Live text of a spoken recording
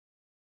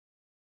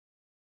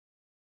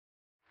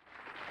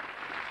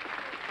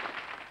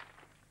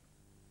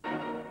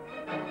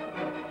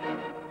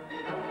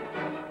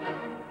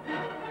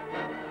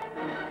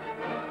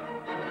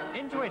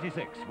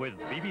1986 with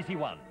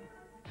BBC1.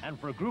 And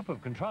for a group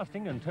of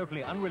contrasting and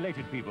totally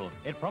unrelated people,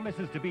 it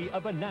promises to be a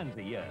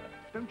bonanza year.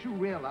 Don't you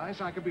realise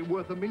I could be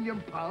worth £1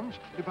 million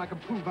if I can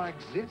prove I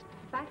exist?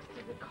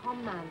 Baxter's a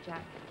con man,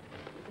 Jack.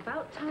 It's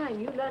about time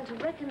you learn to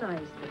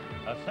recognise them.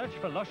 A search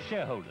for lost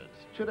shareholders.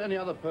 Should any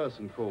other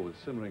person call with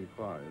similar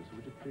inquiries,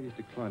 would you please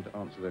decline to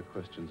answer their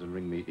questions and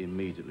ring me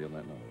immediately on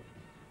that number?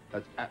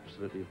 That's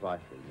absolutely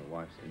vital in your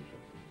wife's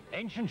interest.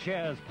 Ancient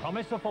shares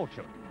promise a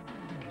fortune.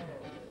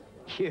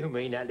 You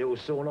mean that little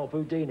sawn-off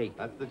Houdini?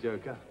 That's the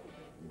Joker.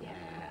 Yeah,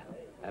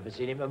 haven't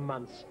seen him for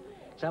months.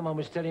 Someone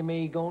was telling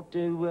me he'd gone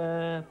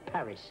to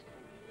Paris.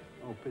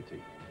 Oh,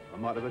 pity. I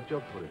might have a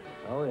job for him.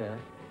 Oh, yeah?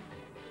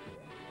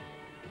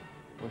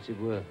 What's it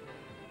worth?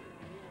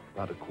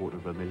 About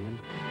 $250,000.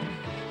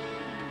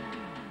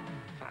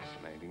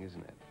 Fascinating,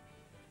 isn't it?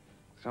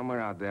 Somewhere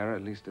out there are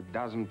at least a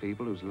dozen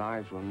people whose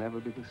lives will never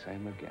be the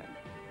same again.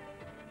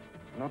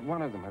 Not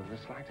one of them has the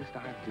slightest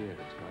idea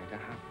it's going to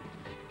happen.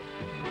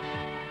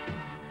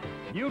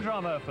 New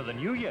drama for the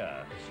new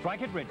year.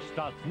 Strike It Rich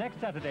starts next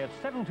Saturday at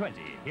 7:20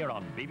 here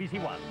on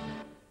BBC1.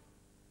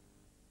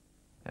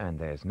 And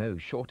there's no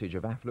shortage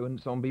of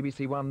affluence on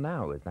BBC1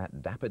 now as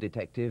that dapper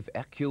detective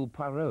Hercule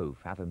Poirot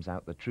fathoms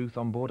out the truth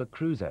on board a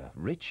cruiser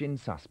rich in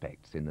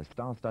suspects in the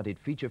star-studded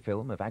feature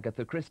film of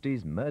Agatha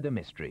Christie's murder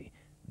mystery,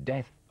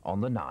 Death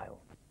on the Nile.